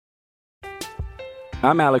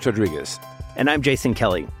I'm Alex Rodriguez. And I'm Jason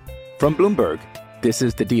Kelly. From Bloomberg, this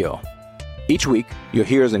is The Deal. Each week, you'll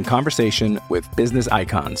hear us in conversation with business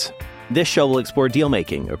icons. This show will explore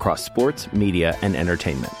deal-making across sports, media, and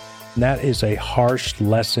entertainment. That is a harsh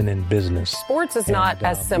lesson in business. Sports is not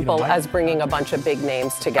as simple as bringing a bunch of big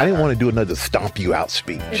names together. I didn't want to do another stomp you out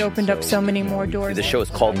speech. It opened up so many more doors. The show is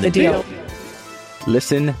called The Deal.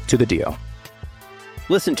 Listen to The Deal.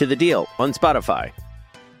 Listen to The Deal on Spotify.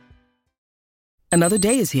 Another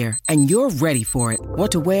day is here, and you're ready for it.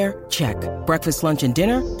 What to wear? Check. Breakfast, lunch, and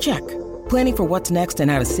dinner? Check. Planning for what's next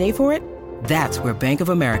and how to save for it? That's where Bank of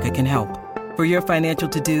America can help. For your financial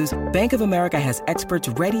to-dos, Bank of America has experts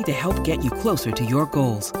ready to help get you closer to your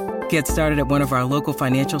goals. Get started at one of our local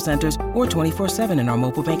financial centers or 24/7 in our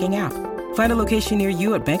mobile banking app. Find a location near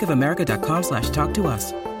you at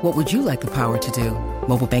bankofamerica.com/talktous. What would you like the power to do?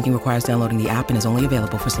 Mobile banking requires downloading the app and is only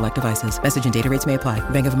available for select devices. Message and data rates may apply.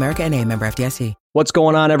 Bank of America N.A., member FDIC. What's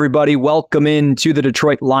going on, everybody? Welcome in to the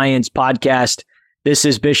Detroit Lions podcast. This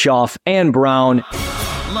is Bischoff and Brown.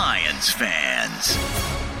 Lions fans,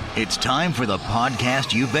 it's time for the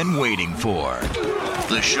podcast you've been waiting for.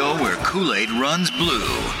 The show where Kool-Aid runs blue,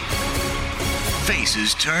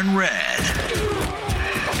 faces turn red,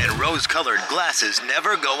 and rose-colored glasses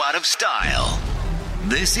never go out of style.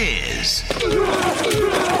 This is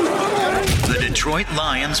the Detroit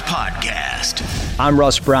Lions podcast. I'm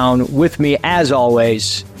Russ Brown. With me, as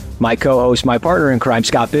always, my co-host, my partner in crime,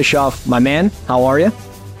 Scott Bischoff. My man, how are you?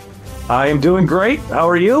 I am doing great. How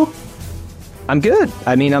are you? I'm good.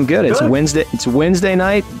 I'm good. It's Wednesday. It's Wednesday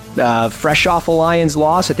night, fresh off a Lions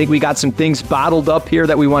loss. I think we got some things bottled up here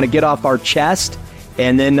that we want to get off our chest.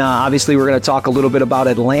 And then, obviously, we're going to talk a little bit about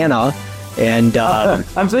Atlanta. And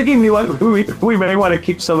I'm thinking we may want to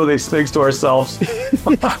keep some of these things to ourselves.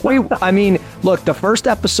 Look, the first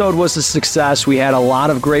episode was a success. We had a lot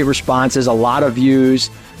of great responses, a lot of views.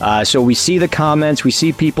 So we see the comments, we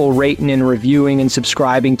see people rating and reviewing and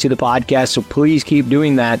subscribing to the podcast. So please keep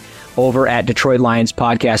doing that over at Detroit Lions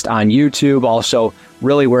Podcast on YouTube. Also,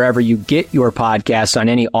 really wherever you get your podcasts on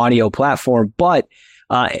any audio platform. But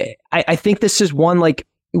I think this is one, like,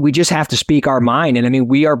 we just have to speak our mind. And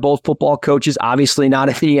we are both football coaches, obviously not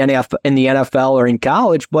in the NFL or in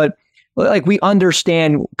college, but like, we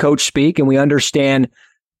understand coach speak and we understand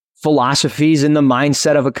philosophies and the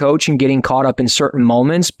mindset of a coach and getting caught up in certain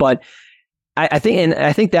moments. But I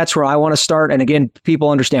think that's where I want to start. And again, people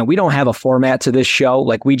understand we don't have a format to this show.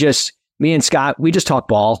 Like, me and Scott, we just talk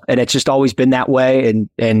ball, and it's just always been that way.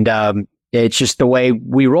 And it's just the way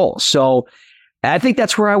we roll. So I think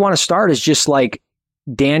that's where I want to start, is just like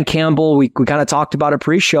Dan Campbell. We kind of talked about a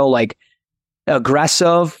pre-show, like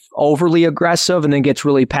aggressive, overly aggressive, and then gets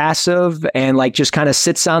really passive and like just kind of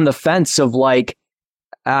sits on the fence of like,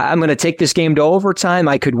 I'm going to take this game to overtime.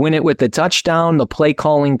 I could win it with the touchdown. The play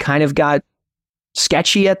calling kind of got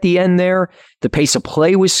sketchy at the end there. The pace of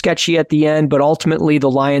play was sketchy at the end, but ultimately the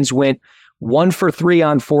Lions went 1 for 3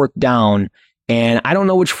 on fourth down. And I don't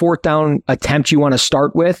know which fourth down attempt you want to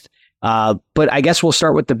start with, but I guess we'll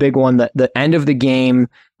start with the big one, the end of the game,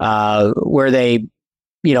 where they,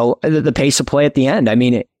 the pace of play at the end.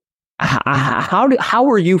 How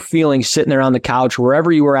were you feeling sitting there on the couch,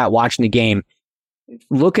 wherever you were at watching the game,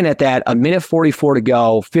 looking at that, a minute 44 to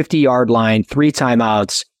go, 50-yard line, 3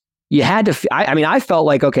 timeouts? You had to, I felt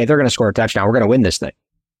like, okay, they're going to score a touchdown. We're going to win this thing.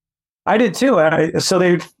 I did too.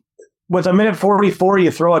 With a minute 44, you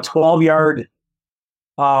throw a 12-yard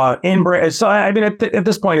in break. So, at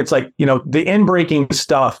this point, it's like, the in-breaking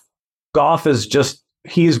stuff, Goff is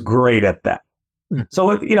he's great at that.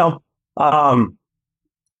 So, throws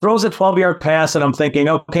a 12-yard pass, and I'm thinking,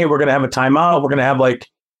 okay, we're going to have a timeout. We're going to have like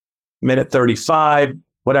minute 35,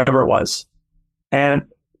 whatever it was. And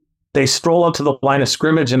they stroll up to the line of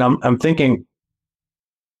scrimmage, and I'm thinking,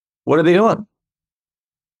 what are they doing?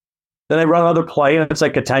 Then they run another play, and it's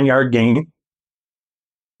like a 10-yard gain.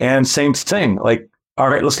 And same thing, like, all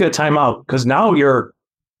right, let's get a timeout, because now you're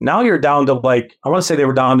down to, like, I want to say they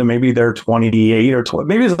were down to maybe their 28 or 20,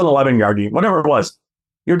 maybe it's an 11-yard gain, whatever it was.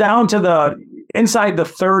 You're down to inside the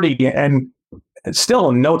 30, and it's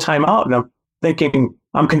still no timeout. And I'm thinking,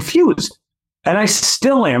 I'm confused, and I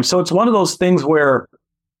still am. So it's one of those things where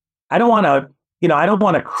I don't want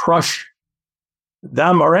to crush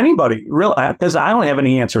them or anybody, really, because I don't have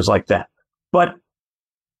any answers like that. But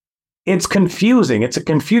it's confusing. It's a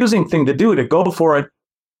confusing thing to do, to go for it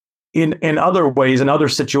in other ways, in other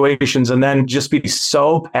situations, and then just be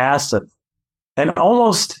so passive. And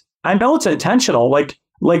almost, I know it's intentional, like,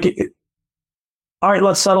 all right,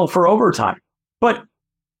 let's settle for overtime. But,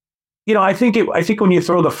 I think when you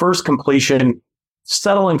throw the first completion,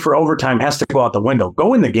 settling for overtime has to go out the window.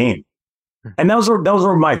 Go in the game. And those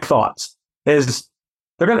were my thoughts. Is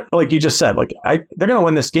they're gonna, like you just said, they're gonna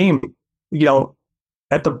win this game,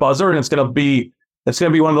 at the buzzer, and it's gonna be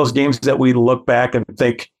one of those games that we look back and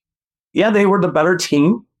think, yeah, they were the better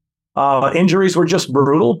team. Injuries were just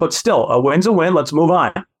brutal, but still, a win's a win. Let's move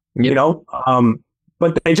on.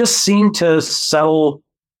 But they just seem to settle.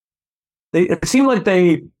 It seemed like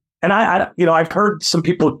and I've heard some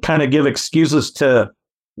people kind of give excuses to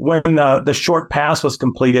when the short pass was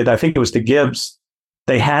completed. I think it was to Gibbs.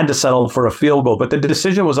 They had to settle for a field goal, but the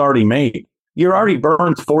decision was already made. You're already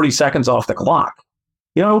burned 40 seconds off the clock.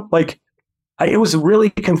 It was really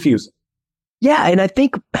confusing. Yeah, and I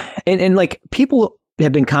think, and like people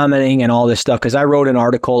have been commenting and all this stuff, because I wrote an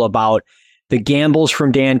article about the gambles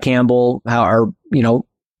from Dan Campbell, how are,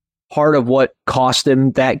 part of what cost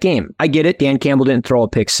him that game. I get it. Dan Campbell didn't throw a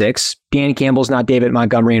pick six. Dan Campbell's not David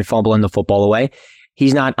Montgomery and fumbling the football away.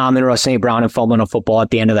 He's not Amon-Ra St. Brown and fumbling a football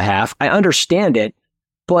at the end of the half. I understand it,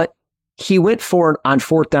 but he went for it on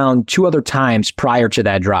fourth down 2 other times prior to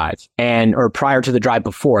that drive, or prior to the drive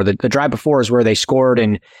before. The drive before is where they scored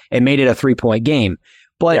and made it a 3-point game.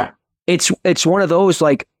 But it's one of those,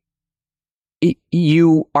 like,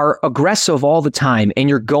 you are aggressive all the time and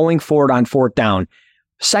you're going for it on fourth down.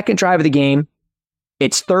 Second drive of the game,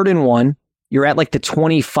 it's 3rd and 1. You're at like the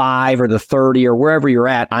 25 or the 30 or wherever you're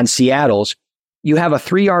at on Seattle's. You have a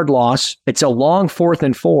 3-yard loss. It's a long 4th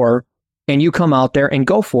and 4, and you come out there and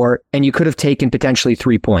go for it, and you could have taken potentially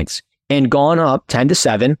 3 points and gone up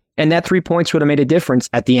 10-7, and that 3 points would have made a difference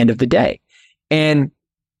at the end of the day. And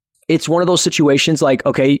it's one of those situations like,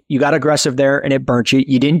 okay, you got aggressive there and it burnt you.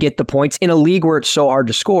 You didn't get the points in a league where it's so hard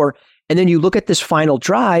to score. And then you look at this final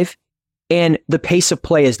drive and the pace of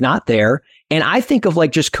play is not there. And I think of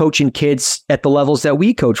like just coaching kids at the levels that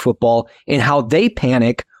we coach football and how they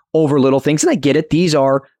panic over little things. And I get it. These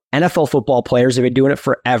are NFL football players. They've been doing it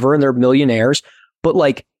forever and they're millionaires. But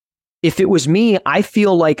like, if it was me, I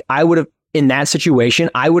feel like I would have, in that situation,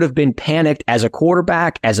 I would have been panicked as a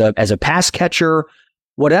quarterback, as a pass catcher,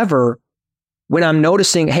 whatever, when I'm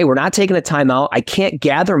noticing, hey, we're not taking a timeout. I can't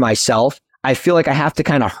gather myself. I feel like I have to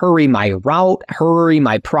kind of hurry my route, hurry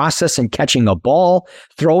my process in catching a ball,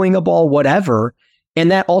 throwing a ball, whatever.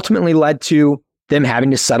 And that ultimately led to them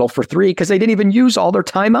having to settle for 3 because they didn't even use all their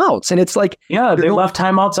timeouts. And it's like, yeah, they left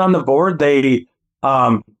timeouts on the board. They,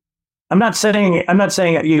 I'm not saying, on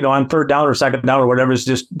 3rd down or 2nd down or whatever, is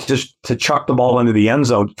just to chuck the ball into the end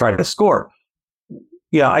zone to try to score.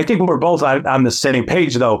 Yeah, I think we're both on the same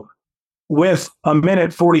page, though. With a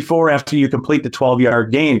minute 44 after you complete the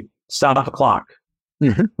 12-yard gain, stop the clock.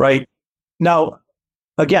 Mm-hmm. Right? Now,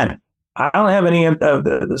 again, I don't have any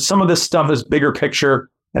some of this stuff is bigger picture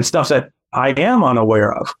and stuff that I am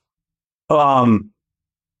unaware of.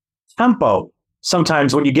 Tempo.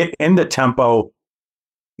 Sometimes when you get into tempo,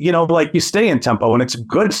 like you stay in tempo, and it's a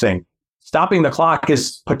good thing. Stopping the clock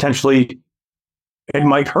is potentially, it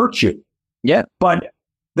might hurt you. Yeah. But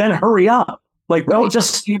then hurry up. Like, don't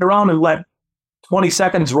just stand around and let 20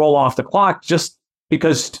 seconds roll off the clock just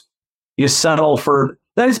because you settle for,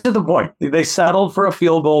 that is to the point. They settled for a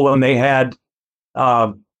field goal when they had, you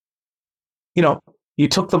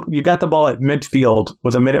got the ball at midfield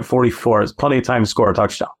with a minute 44. It's plenty of time to score a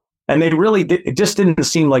touchdown. And they really did, it just didn't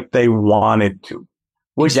seem like they wanted to,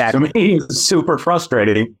 which to me is super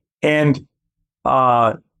frustrating. And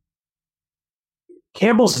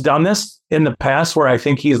Campbell's done this in the past where I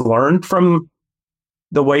think he's learned from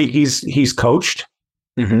the way he's coached.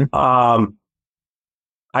 Mm-hmm.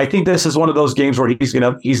 I think this is one of those games where he's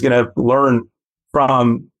gonna learn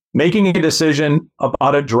from making a decision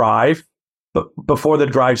about a drive before the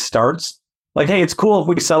drive starts. Like, hey, it's cool if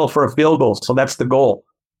we settle for a field goal, so that's the goal.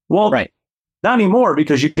 Well, right. Not anymore,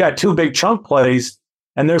 because you've got 2 big chunk plays,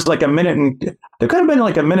 and there's like there could have been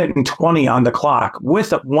like a minute and 20 on the clock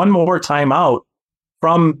with one more timeout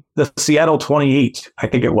from the Seattle 28, I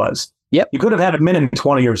think it was. Yep. You could have had a minute and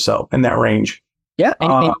 20 or so in that range. Yeah.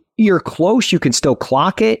 And you're close. You can still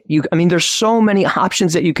clock it. There's so many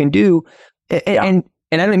options that you can do. And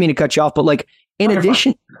I don't mean to cut you off, but like in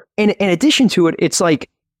addition to it, it's like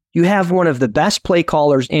you have one of the best play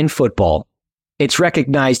callers in football. It's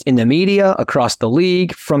recognized in the media, across the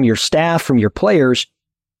league, from your staff, from your players.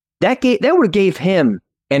 That would have gave him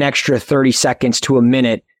an extra 30 seconds to a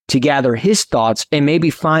minute to gather his thoughts and maybe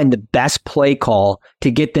find the best play call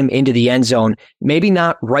to get them into the end zone. Maybe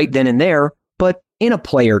not right then and there, but in a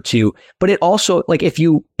play or two. But it also, like, if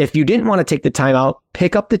you didn't want to take the timeout,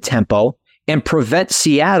 pick up the tempo and prevent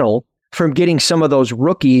Seattle from getting some of those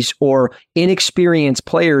rookies or inexperienced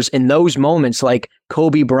players in those moments, like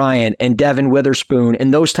Kobe Bryant and Devin Witherspoon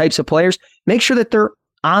and those types of players. Make sure that they're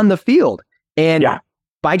on the field. And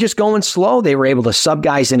by just going slow, they were able to sub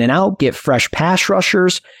guys in and out, get fresh pass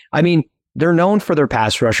rushers. I mean, they're known for their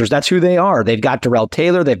pass rushers. That's who they are. They've got Darrell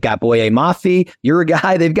Taylor. They've got Boye Mafe. You're a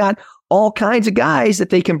guy. They've got all kinds of guys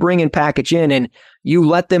that they can bring and package in, and you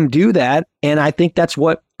let them do that. And I think that's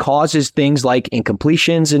what causes things like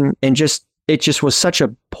incompletions and just, it just was such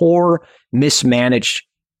a poor, mismanaged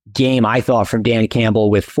game, I thought, from Dan Campbell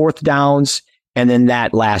with fourth downs and then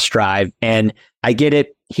that last drive. And I get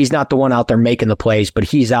it. He's not the one out there making the plays, but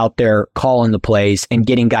he's out there calling the plays and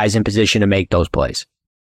getting guys in position to make those plays.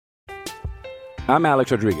 I'm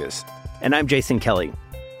Alex Rodriguez. And I'm Jason Kelly.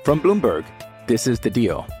 From Bloomberg, this is The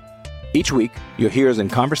Deal. Each week, you'll hear us in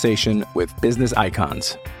conversation with business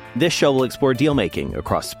icons. This show will explore deal-making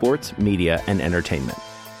across sports, media, and entertainment.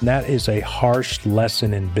 That is a harsh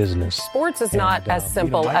lesson in business. Sports is not as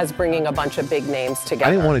simple as bringing a bunch of big names together.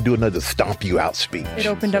 I didn't want to do another stomp you out speech. It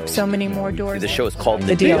opened up so many more doors. The show is called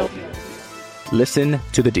The Deal. Listen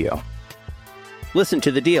to The Deal. Listen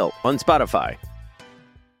to The Deal on Spotify.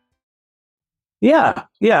 Yeah.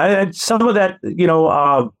 And some of that,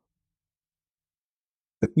 I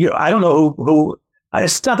don't know who.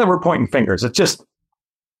 It's not that we're pointing fingers. It's just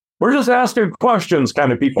we're just asking questions,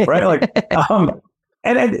 kind of people, right? Like,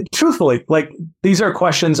 and truthfully, like these are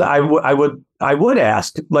questions I would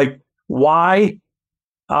ask, like why,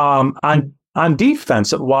 on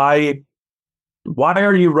defense, why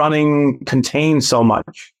are you running contain so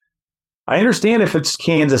much? I understand if it's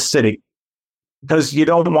Kansas City, because you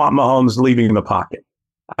don't want Mahomes leaving the pocket.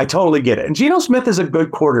 I totally get it. And Geno Smith is a good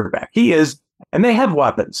quarterback. He is, and they have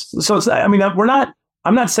weapons. So it's,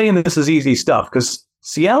 I'm not saying this is easy stuff, because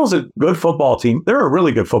Seattle's a good football team. They're a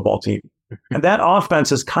really good football team. And that offense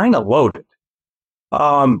is kind of loaded.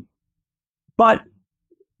 But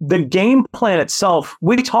the game plan itself,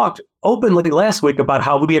 we talked openly last week about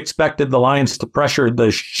how we expected the Lions to pressure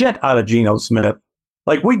the shit out of Geno Smith.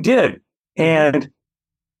 Like we did. And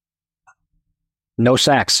no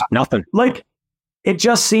sacks, nothing. Like, it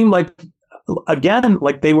just seemed like, again,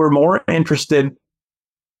 like they were more interested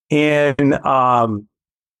in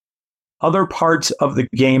other parts of the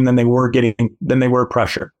game than they were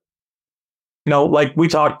pressure. Like we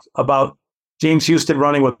talked about James Houston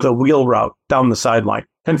running with the wheel route down the sideline.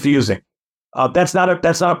 Confusing. That's not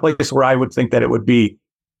a place where I would think that it would be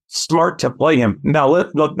smart to play him. Now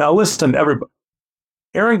listen, everybody.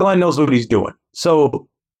 Aaron Glenn knows what he's doing. So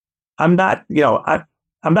I'm not,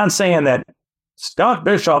 I'm not saying that Scott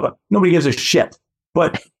Bishop, nobody gives a shit,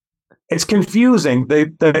 but it's confusing.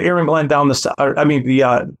 The Aaron Glenn down the side.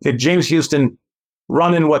 The James Houston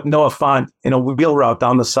running with Noah Fant in a wheel route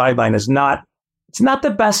down the sideline it's not the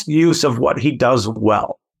best use of what he does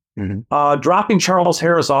well. Mm-hmm. Dropping Charles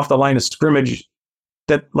Harris off the line of scrimmage,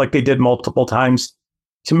 that like they did multiple times,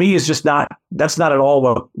 to me is just that's not at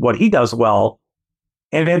all what he does well.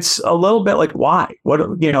 And it's a little bit like, why?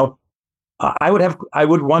 I would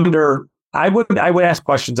ask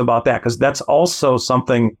questions about that, because that's also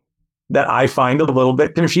something that I find a little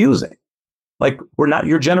bit confusing. Like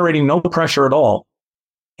you're generating no pressure at all.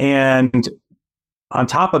 And on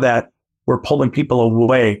top of that, we're pulling people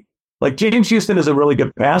away. Like James Houston is a really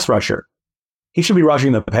good pass rusher. He should be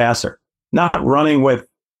rushing the passer, not running with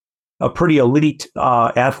a pretty elite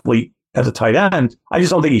athlete as a tight end. I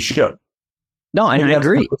just don't think he should. No, I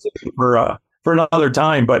agree. For another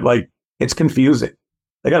time, but like it's confusing.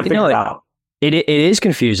 They got to figure it out. It is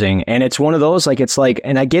confusing, and it's one of those,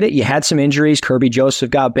 and I get it. You had some injuries. Kirby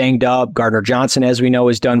Joseph got banged up. Gardner Johnson, as we know,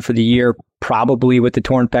 is done for the year, probably with the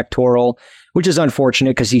torn pectoral, which is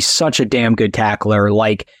unfortunate because he's such a damn good tackler.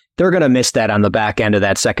 Like, they're going to miss that on the back end of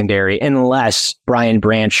that secondary unless Brian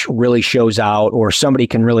Branch really shows out or somebody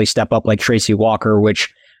can really step up like Tracy Walker,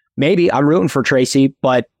 which maybe I'm rooting for Tracy,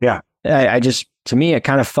 but yeah, to me, it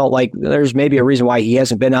kind of felt like there's maybe a reason why he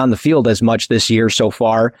hasn't been on the field as much this year so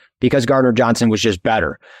far, because Gardner Johnson was just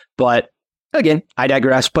better. But again, I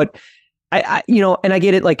digress. But I and I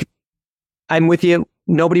get it. Like, I'm with you.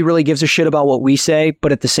 Nobody really gives a shit about what we say.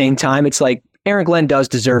 But at the same time, it's like Aaron Glenn does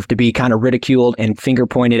deserve to be kind of ridiculed and finger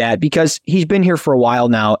pointed at, because he's been here for a while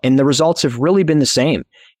now and the results have really been the same.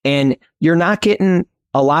 And you're not getting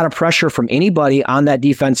a lot of pressure from anybody on that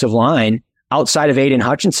defensive line outside of Aiden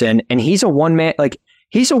Hutchinson. And he's a one-man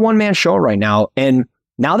show right now. And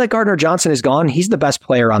now that Gardner Johnson is gone, he's the best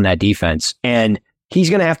player on that defense. And he's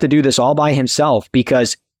going to have to do this all by himself,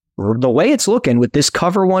 because the way it's looking with this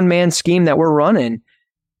cover one-man scheme that we're running,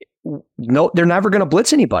 no, they're never going to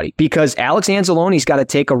blitz anybody, because Alex Anzalone's got to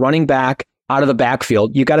take a running back out of the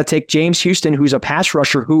backfield. You got to take James Houston, who's a pass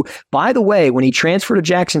rusher, who, by the way, when he transferred to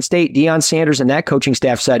Jackson State, Deion Sanders and that coaching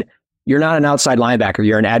staff said, you're not an outside linebacker.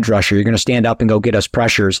 You're an edge rusher. You're going to stand up and go get us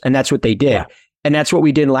pressures. And that's what they did. Yeah. And that's what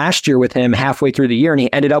we did last year with him halfway through the year. And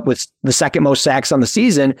he ended up with the second most sacks on the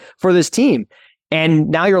season for this team. And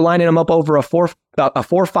now you're lining him up over a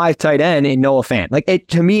 4-5 tight end in Noah Fant.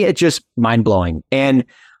 To me, it's just mind blowing. And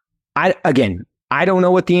I don't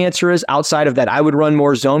know what the answer is outside of that. I would run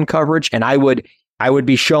more zone coverage, and I would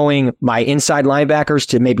be showing my inside linebackers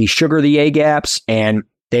to maybe sugar the A gaps, and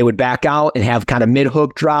they would back out and have kind of mid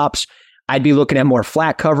hook drops. I'd be looking at more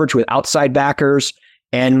flat coverage with outside backers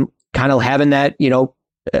and kind of having that,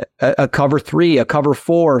 a cover 3, a cover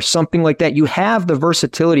 4, something like that. You have the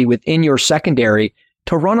versatility within your secondary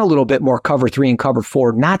to run a little bit more cover 3 and cover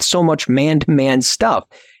 4, not so much man-to-man stuff.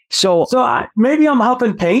 So maybe I'm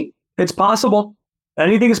huffing paint. It's possible.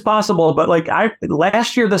 Anything is possible. But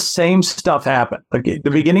last year, the same stuff happened. Like at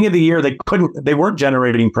the beginning of the year, they weren't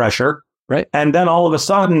generating pressure. Right. And then all of a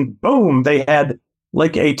sudden, boom, they had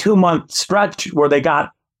like a 2-month stretch where they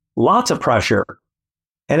got lots of pressure.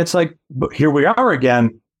 And it's like, but here we are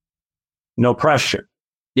again, no pressure.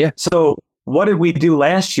 Yeah. So what did we do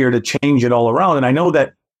last year to change it all around? And I know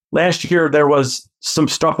that last year there was some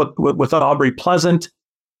stuff with Aubrey Pleasant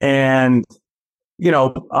and,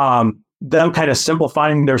 them kind of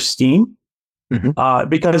simplifying their scheme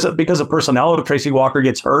because of personnel. If Tracy Walker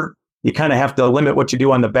gets hurt, you kind of have to limit what you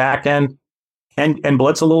do on the back end and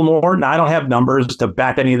blitz a little more. Now, I don't have numbers to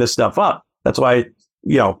back any of this stuff up. That's why,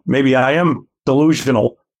 maybe I am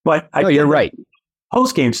delusional, but you're right.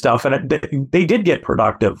 Post-game stuff, and they did get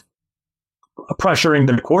productive pressuring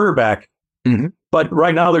the quarterback. But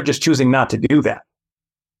right now they're just choosing not to do that.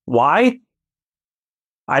 Why?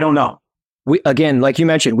 I don't know. Again, like you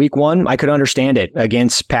mentioned, week 1, I could understand it.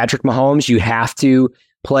 Against Patrick Mahomes, you have to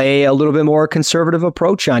play a little bit more conservative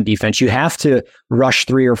approach on defense. You have to rush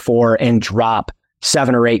 3 or 4 and drop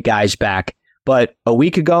 7 or 8 guys back. But a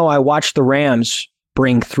week ago, I watched the Rams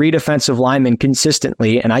bring 3 defensive linemen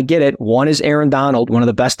consistently, and I get it. One is Aaron Donald, one of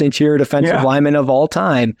the best interior defensive linemen of all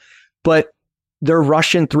time, but they're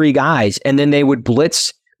rushing 3 guys, and then they would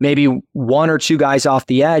blitz maybe 1 or 2 guys off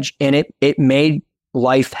the edge, and it made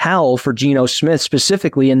life hell for Geno Smith,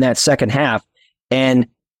 specifically in that second half. And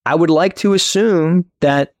I would like to assume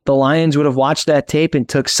that the Lions would have watched that tape and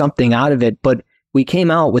took something out of it, but we came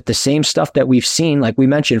out with the same stuff that we've seen, like we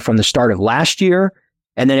mentioned, from the start of last year,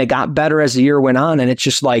 and then it got better as the year went on. And it's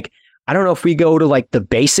just like, I don't know if we go to like the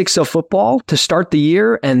basics of football to start the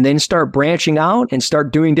year and then start branching out and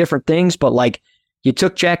start doing different things, but like you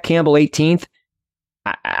took Jack Campbell 18th.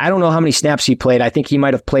 I don't know how many snaps he played. I think he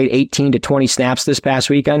might have played 18 to 20 snaps this past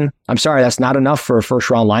weekend. I'm sorry, that's not enough for a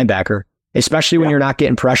first-round linebacker, especially when you're not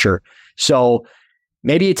getting pressure. So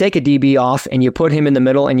maybe you take a DB off and you put him in the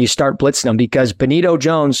middle and you start blitzing him, because Benito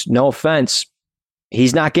Jones, no offense,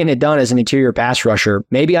 he's not getting it done as an interior pass rusher.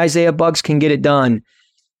 Maybe Isaiah Buggs can get it done.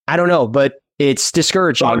 I don't know, but it's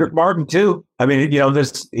discouraging. Roderick Martin too. I mean,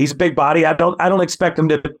 he's a big body. I don't expect him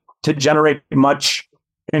to generate much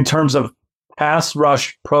in terms of pass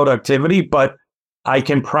rush productivity, but I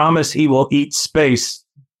can promise he will eat space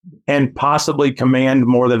and possibly command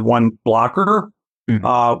more than one blocker,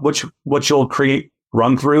 which will create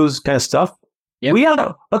run-throughs kind of stuff.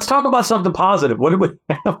 Yep. Let's talk about something positive. What did we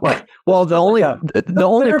have? Well, the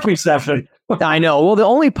only perception. I know. Well, the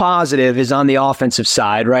only positive is on the offensive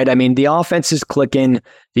side, right? I mean, the offense is clicking.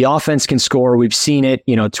 The offense can score. We've seen it,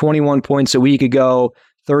 21 points a week ago,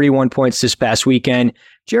 31 points this past weekend.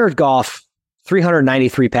 Jared Goff,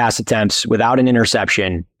 393 pass attempts without an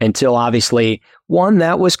interception until obviously one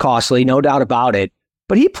that was costly, no doubt about it.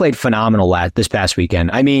 But he played phenomenal this past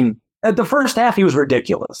weekend. I mean, at the first half, he was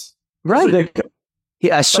ridiculous. Right. Ridiculous.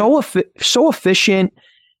 Yeah, so efficient,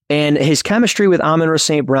 and his chemistry with Amon-Ra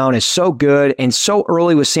St. Brown is so good, and so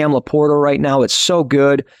early with Sam Laporta right now, it's so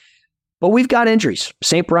good. But we've got injuries.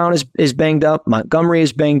 St. Brown is banged up. Montgomery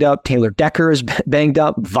is banged up. Taylor Decker is banged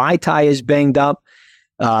up. Vaitai is banged up.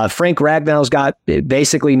 Frank Ragnall's got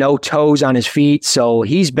basically no toes on his feet, so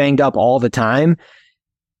he's banged up all the time.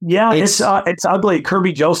 Yeah, it's ugly.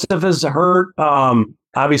 Kirby Joseph is hurt.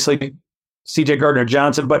 Obviously, C.J.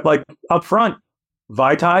 Gardner-Johnson, but like up front,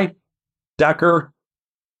 Vaitai, Decker,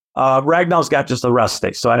 Ragnall's got just a rest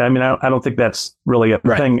day. So I don't think that's really a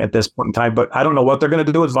thing at this point in time. But I don't know what they're going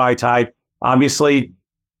to do with Vaitai. Obviously,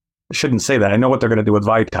 I shouldn't say that. I know what they're going to do with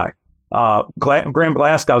Vaitai. Graham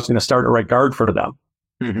Glasgow's going to start at right guard for them.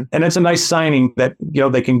 Mm-hmm. And it's a nice signing that,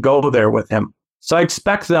 they can go there with him. So I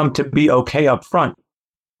expect them to be okay up front.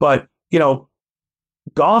 But,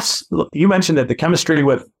 Goff's, you mentioned that the chemistry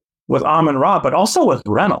with Amon-Ra, but also with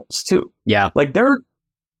Reynolds too. Yeah. Like they're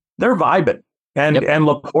vibing. And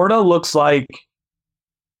Laporta looks like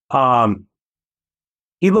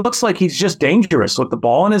he looks like he's just dangerous with the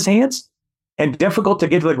ball in his hands and difficult to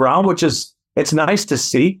get to the ground, which is it's nice to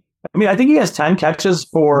see. I mean, I think he has 10 catches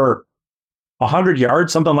for 100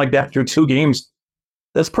 yards, something like that, through 2 games.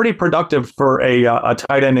 That's pretty productive for a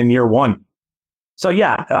tight end in year 1. So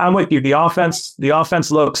yeah, I'm with you. The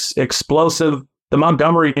offense looks explosive. The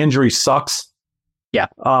Montgomery injury sucks. Yeah.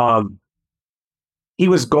 He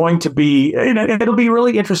was going to be. It'll be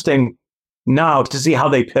really interesting now to see how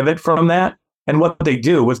they pivot from that and what they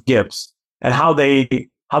do with Gibbs and how they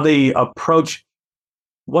approach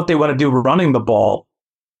what they want to do running the ball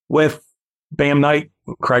with Bam Knight,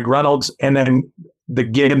 Craig Reynolds, and then the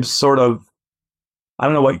Gibbs sort of. I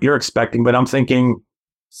don't know what you're expecting, but I'm thinking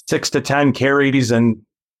 6 to 10 carries and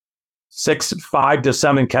 5 to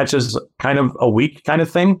 7 catches kind of a week kind of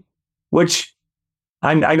thing, which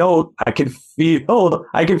I know I can feel.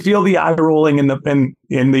 I can feel the eye rolling in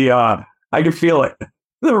the. I can feel it,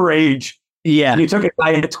 the rage. Yeah, you took a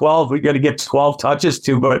guy at 12. We got to get 12 touches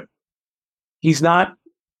to, but he's not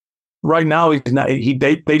right now. He's not.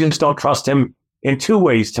 They just don't trust him in 2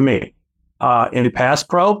 ways to me. In the pass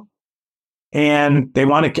pro, and they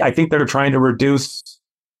want to. I think they're trying to reduce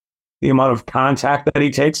the amount of contact that he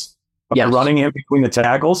takes by running him between the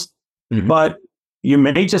tackles. Mm-hmm. But you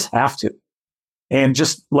may just have to. And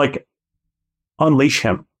just like unleash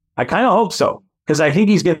him. I kind of hope so, because I think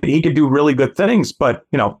he could do really good things. But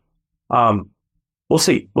we'll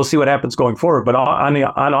see. We'll see what happens going forward. But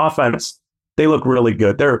on offense, they look really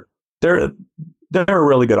good. They're a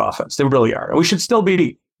really good offense. They really are. We should still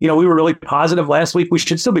be. We were really positive last week. We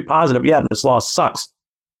should still be positive. Yeah, this loss sucks.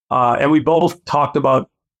 And we both talked about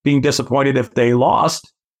being disappointed if they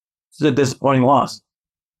lost. It's a disappointing loss.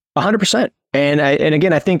 100%. And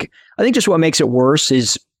again, I think just what makes it worse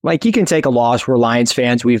is, like, you can take a loss. We're Lions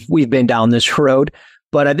fans. We've been down this road,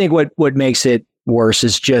 but I think what makes it worse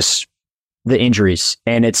is just the injuries.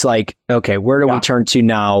 And it's like, okay, where do we turn to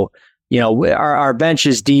now? Our bench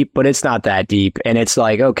is deep, but it's not that deep. And it's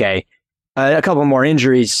like, okay, a couple more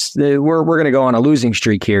injuries, we're going to go on a losing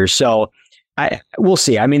streak here. So we'll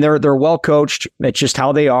see. I mean, they're well coached. It's just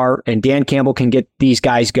how they are. And Dan Campbell can get these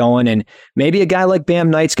guys going. And maybe a guy like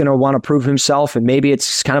Bam Knight's going to want to prove himself. And maybe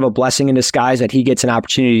it's kind of a blessing in disguise that he gets an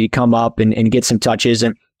opportunity to come up and get some touches.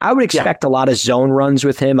 And I would expect a lot of zone runs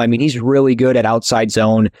with him. I mean, he's really good at outside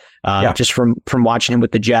zone, just from watching him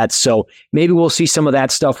with the Jets. So maybe we'll see some of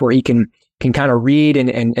that stuff where he can kind of read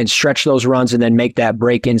and stretch those runs and then make that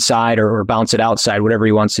break inside or bounce it outside, whatever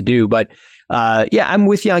he wants to do. But I'm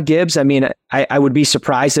with you on Gibbs. I mean, I would be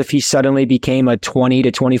surprised if he suddenly became a 20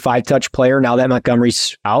 to 25 touch player now that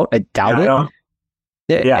Montgomery's out. I doubt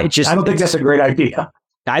it. I don't think that's a great idea.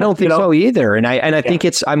 I don't think so either. And I think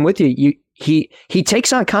I'm with you. He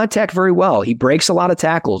takes on contact very well. He breaks a lot of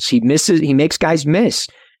tackles. He makes guys miss,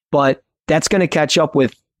 but that's going to catch up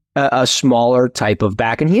with a smaller type of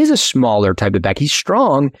back. And he is a smaller type of back. He's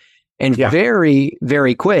strong and very,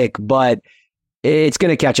 very quick, but it's going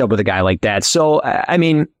to catch up with a guy like that. So, I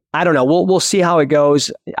mean, I don't know. We'll see how it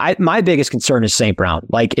goes. My biggest concern is St. Brown.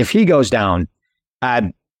 Like, if he goes down,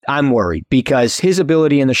 I'm worried, because his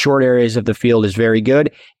ability in the short areas of the field is very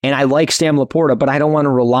good. And I like Sam Laporta, but I don't want to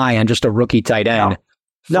rely on just a rookie tight end.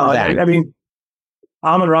 No, I mean,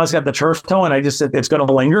 Amon-Ra's got the turf toe, and I just said it's going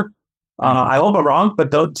to linger. I hope I'm wrong, but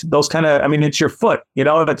those kind of, I mean, it's your foot,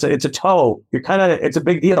 it's a toe. It's a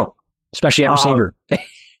big deal. Especially at receiver.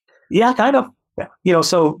 Yeah, kind of.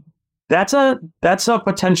 So that's a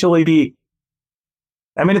potentially,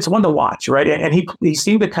 I mean, it's one to watch, right? And he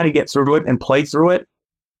seemed to kind of get through it and play through it,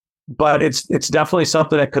 but it's definitely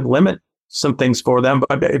something that could limit some things for them.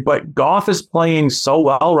 But Goff is playing so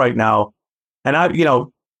well right now,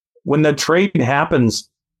 and when the trade happens,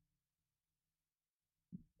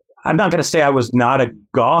 I'm not going to say I was not a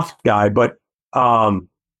Goff guy, but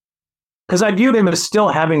because I viewed him as still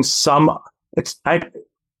having some.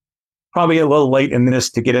 Probably a little late in this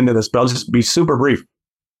to get into this, but I'll just be super brief.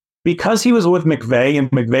 Because he was with McVay,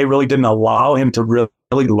 and McVay really didn't allow him to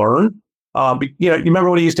really learn. You remember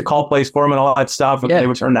when he used to call plays for him and all that stuff, and they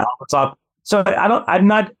would turn the helmets off. So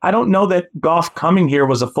I don't know that Goff coming here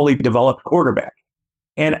was a fully developed quarterback.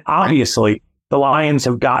 And obviously, the Lions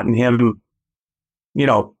have gotten him,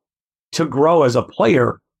 to grow as a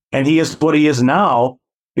player, and he is what he is now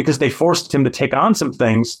because they forced him to take on some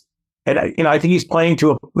things. And I think he's playing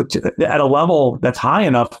at a level that's high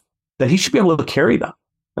enough that he should be able to carry them.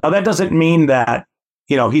 Now, that doesn't mean that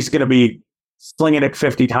he's going to be slinging it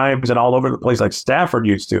 50 times and all over the place like Stafford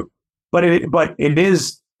used to. But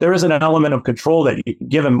there is an element of control that you can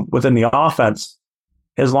give him within the offense,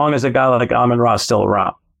 as long as a guy like Amon-Ra is still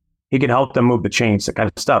around. He can help them move the chains, that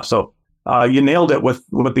kind of stuff. So you nailed it with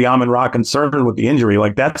the Amon-Ra concern with the injury.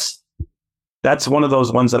 Like that's one of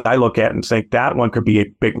those ones that I look at and think that one could be a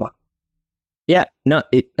big one. Yeah, no,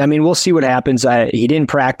 we'll see what happens. He didn't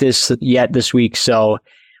practice yet this week, so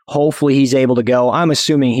hopefully he's able to go. I'm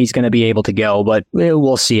assuming he's going to be able to go, but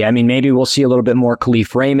we'll see. Maybe we'll see a little bit more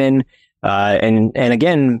Khalif Raymond. And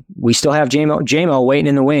again, we still have JMO waiting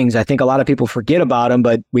in the wings. I think a lot of people forget about him,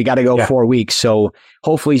 but we got to go 4 weeks. So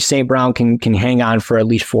hopefully St. Brown can hang on for at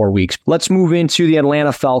least 4 weeks. Let's move into the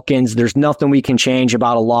Atlanta Falcons. There's nothing we can change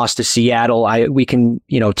about a loss to Seattle. We can,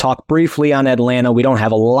 talk briefly on Atlanta. We don't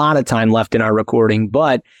have a lot of time left in our recording,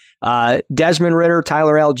 but Desmond Ridder,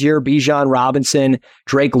 Tyler Algier, Bijan Robinson,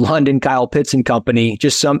 Drake London, Kyle Pitts and company,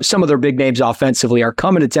 just some of their big names offensively are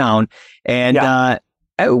coming to town. And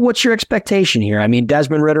what's your expectation here?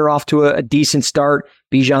 Desmond Ridder off to a decent start.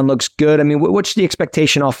 Bijan looks good. What's the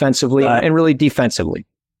expectation offensively and really defensively?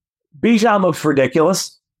 Bijan looks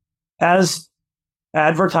ridiculous, as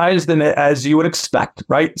advertised and as you would expect,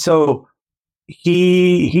 right? So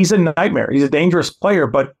he's a nightmare. He's a dangerous player,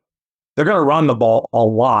 but they're going to run the ball a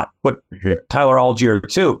lot. But Tyler Algier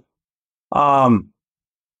too.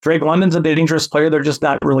 Drake London's a dangerous player. They're just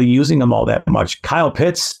not really using him all that much. Kyle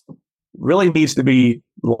Pitts really needs to be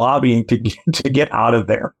lobbying to get out of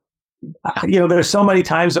there. There's so many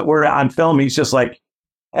times that we're on film, he's just like,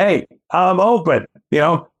 hey, I'm open,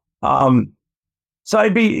 So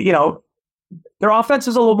I'd be, their offense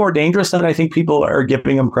is a little more dangerous than I think people are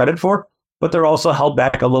giving them credit for, but they're also held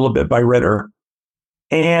back a little bit by Ridder.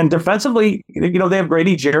 And defensively, they have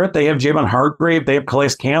Grady Jarrett, they have Javon Hargrave, they have Calais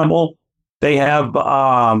Campbell, they have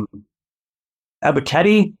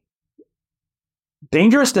Abiketi.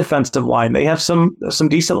 Dangerous defensive line. They have some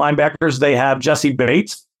decent linebackers. They have Jesse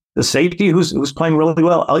Bates, the safety, who's playing really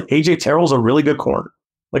well. AJ Terrell's a really good corner,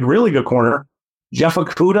 Jeff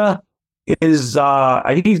Okudah is,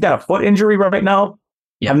 I think he's got a foot injury right now.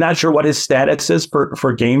 Yeah. I'm not sure what his status is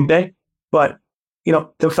for game day, but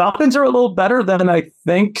the Falcons are a little better than I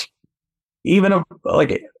think. Even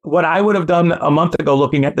what I would have done a month ago,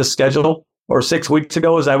 looking at the schedule, or 6 weeks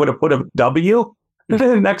ago, is I would have put a W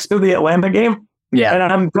next to the Atlanta game. Yeah. And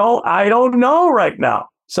I don't know right now.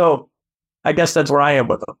 So I guess that's where I am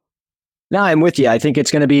with them. No, I'm with you. I think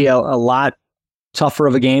it's going to be a lot tougher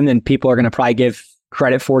of a game than people are going to probably give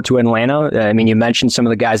credit for to Atlanta. You mentioned some of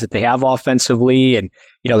the guys that they have offensively, and,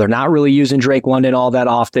 they're not really using Drake London all that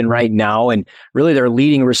often right now. And really their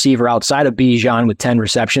leading receiver outside of Bijan with 10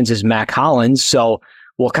 receptions is Mac Hollins. So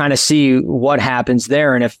we'll kind of see what happens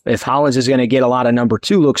there. And if Hollins is going to get a lot of number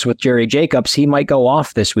 2 looks with Jerry Jacobs, he might go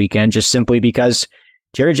off this weekend just simply because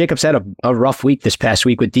Jerry Jacobs had a rough week this past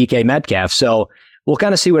week with DK Metcalf. So we'll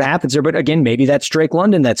kind of see what happens there. But again, maybe that's Drake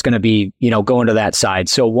London that's going to be, going to that side.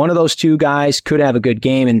 So one of those two guys could have a good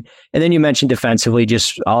game. And then you mentioned defensively,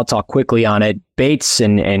 I'll talk quickly on it. Bates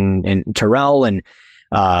and Terrell and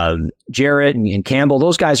Jarrett and Campbell,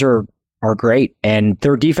 those guys are great. And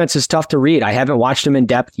their defense is tough to read. I haven't watched them in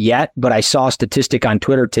depth yet, but I saw a statistic on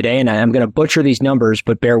Twitter today, and I'm going to butcher these numbers,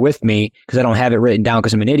 but bear with me because I don't have it written down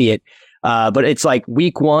because I'm an idiot. But it's like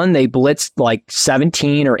week 1, they blitzed like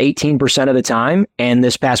 17 or 18% of the time. And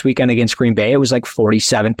this past weekend against Green Bay, it was like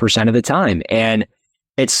 47% of the time. And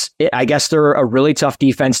I guess they're a really tough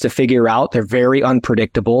defense to figure out. They're very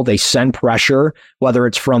unpredictable. They send pressure, whether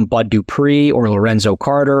it's from Bud Dupree or Lorenzo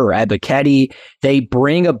Carter or Abiketi. They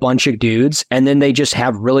bring a bunch of dudes and then they just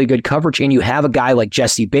have really good coverage. And you have a guy like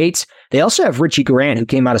Jesse Bates. They also have Richie Grant, who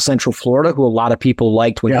came out of Central Florida, who a lot of people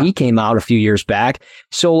liked when he came out a few years back.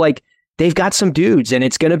 So they've got some dudes and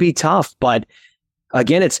it's going to be tough, but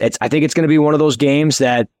again, I think it's going to be one of those games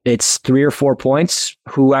that it's 3 or 4 points.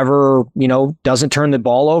 Whoever, doesn't turn the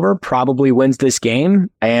ball over probably wins this game.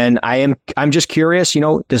 And I'm just curious,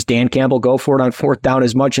 does Dan Campbell go for it on 4th down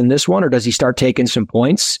as much in this one, or does he start taking some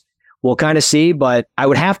points? We'll kind of see, but I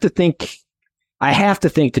have to think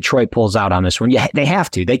Detroit pulls out on this one. Yeah, they have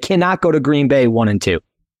to. They cannot go to Green Bay 1-2.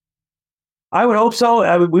 I would hope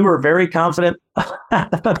so. We were very confident.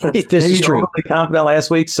 This is true. Really confident last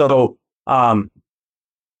week. So,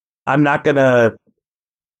 I'm not going to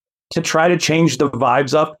try to change the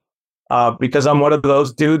vibes up because I'm one of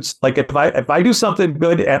those dudes. Like if I do something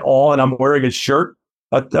good at all and I'm wearing a shirt,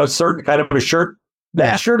 a certain kind of a shirt,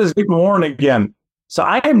 that shirt is getting worn again. So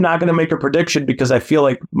I am not going to make a prediction because I feel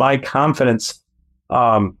like my confidence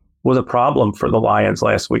was a problem for the Lions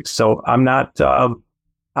last week. So I'm not,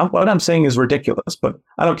 what I'm saying is ridiculous, but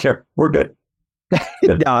I don't care. We're good.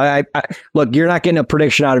 No, look, you're not getting a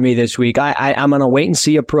prediction out of me this week. I'm on a wait and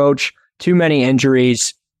see approach. Too many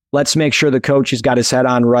injuries. Let's make sure the coach has got his head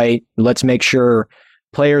on right. Let's make sure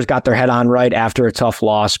players got their head on right after a tough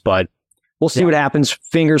loss, but we'll see what happens.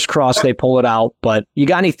 Fingers crossed they pull it out. But you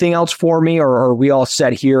got anything else for me, or are we all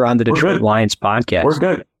set here on the Detroit Lions podcast? We're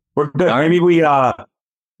good. All right. Maybe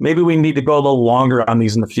maybe we need to go a little longer on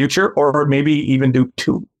these in the future, or maybe even do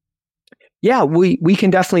 2. Yeah, we can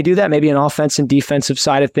definitely do that. Maybe an offense and defensive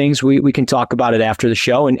side of things. We can talk about it after the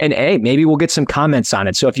show. And hey, maybe we'll get some comments on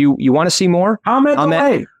it. So if you want to see more, comment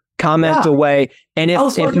away. And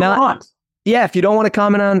if not, if you don't want to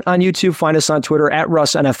comment on YouTube, find us on Twitter at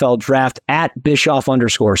Russ NFL Draft, at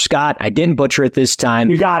Bischoff_Scott. I didn't butcher it this time.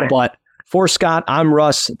 You got it. But for Scott, I'm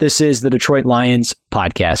Russ. This is the Detroit Lions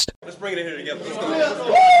podcast. Let's bring it in here together. Let's go.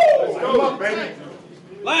 Let's go, baby.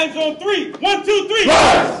 Lions on 3. 1, 2, 3.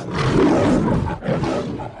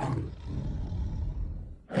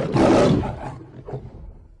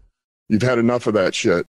 You've had enough of that shit.